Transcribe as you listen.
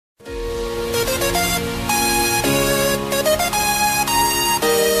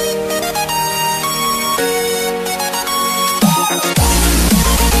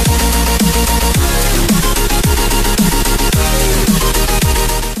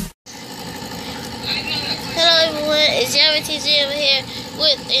It's Yama TJ over here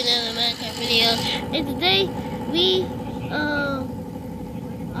with another Minecraft video. And today we are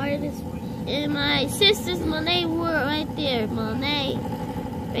in my sister's Monet world right there. Monet.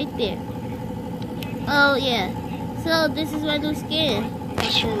 Right there. Oh yeah. So this is my new skin.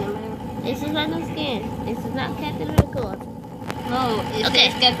 This is my new skin. This is not Captain America. No, it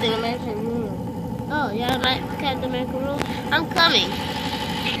says Captain America rule. Oh, y'all like Captain America rule? I'm coming.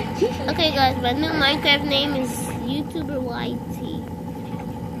 Okay guys, my new Minecraft name is YouTuber YT.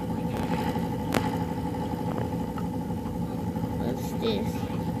 What's this?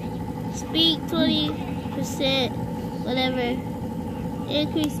 Speed 20%, whatever.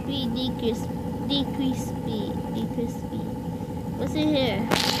 Increase speed, decrease speed. What's in here?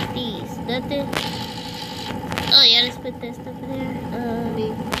 These, nothing. Oh yeah, let's put that stuff in here.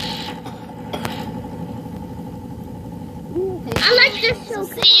 I like this so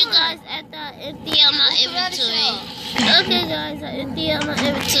see you guys at the empty out my inventory. Okay guys, I empty out my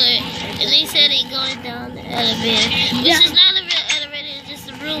inventory. And they said they going down the elevator. Which is not a real elevator, it's just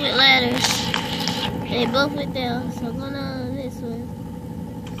a room with ladders. They both went down, so I'm going on this one.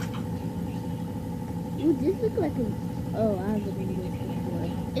 Ooh, this looks like a... Oh, I was looking at this before.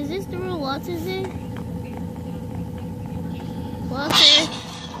 Is this the room Walter's in? Walter.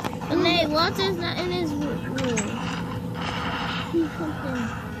 Oh, no, Walter's not in his room.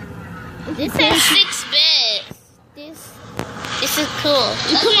 This has 6 beds. This is cool.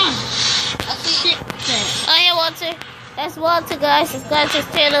 Come on. Oh yeah, Walter. That's Walter, guys. Subscribe to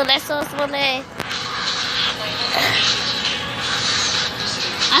his channel. That's also my name.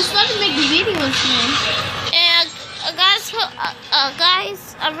 I started making videos, man. And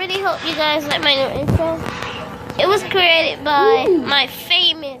guys, I really hope you guys like my new intro. It was created by my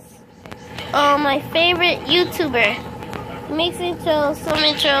favorite YouTuber. He makes intros, some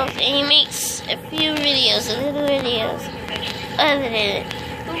intros, and he makes a few videos, little videos. Other than it,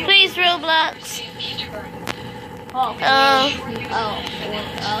 he plays Roblox.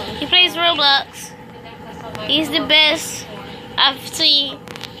 He plays Roblox. He's the best I've seen.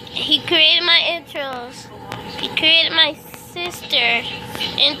 He created my intros. He created my sister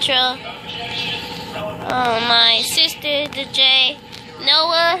intro. My sister, the J.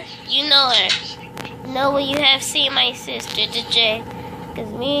 Noah, you know her. Noah, you have seen my sister, the J.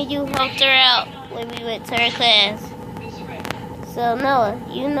 Because me and you helped her out when we went to her class. So Noah,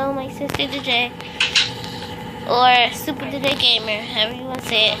 you know my sister, the J. Or Super DJ Gamer, however you want to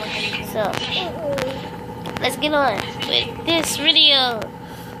say it. So, let's get on with this video.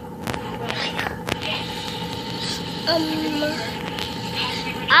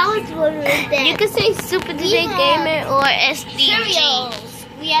 I was wondering that. You can say Super DJ Gamer or SDG. Cereals.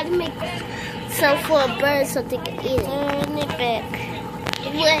 We had to make some for a bird so they can eat it. Turn it back.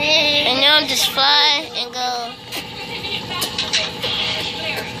 Wait. And now I'm just fly and go.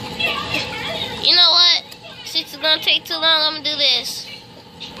 You know what? Since it's gonna take too long, I'm gonna do this.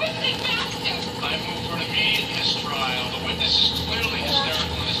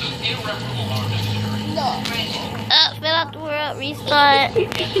 No. Fell out the world, respawn. I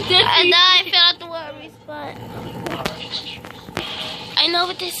died, fell out the world, respawn. I know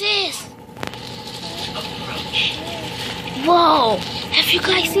what this is. Whoa! Have you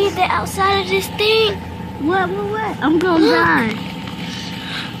guys seen the outside of this thing? What? I'm gonna die.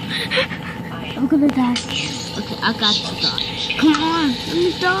 I'm gonna die. Okay, I got to die. Come on, let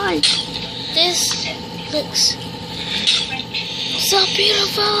me die. This looks so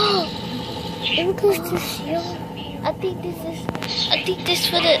beautiful. Look at this, yo. I think this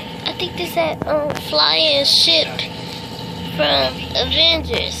that flying ship from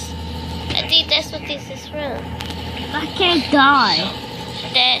Avengers. I think that's what this is from. I can't die.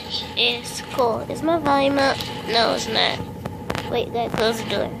 That is cool. Is my volume up? No, it's not. Wait, gotta close the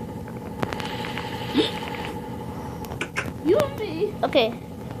door. You and me. Okay,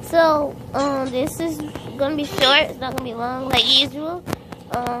 so this is gonna be short. It's not gonna be long like usual.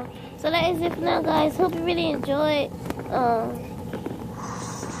 So that is it for now, guys. Hope you really enjoyed.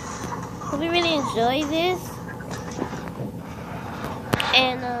 Hope you really enjoy this.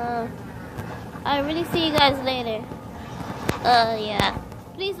 And I'll really see you guys later. Yeah.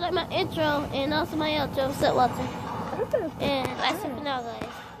 Please like my intro and also my outro. What's up, Walter? And that's it for now, guys.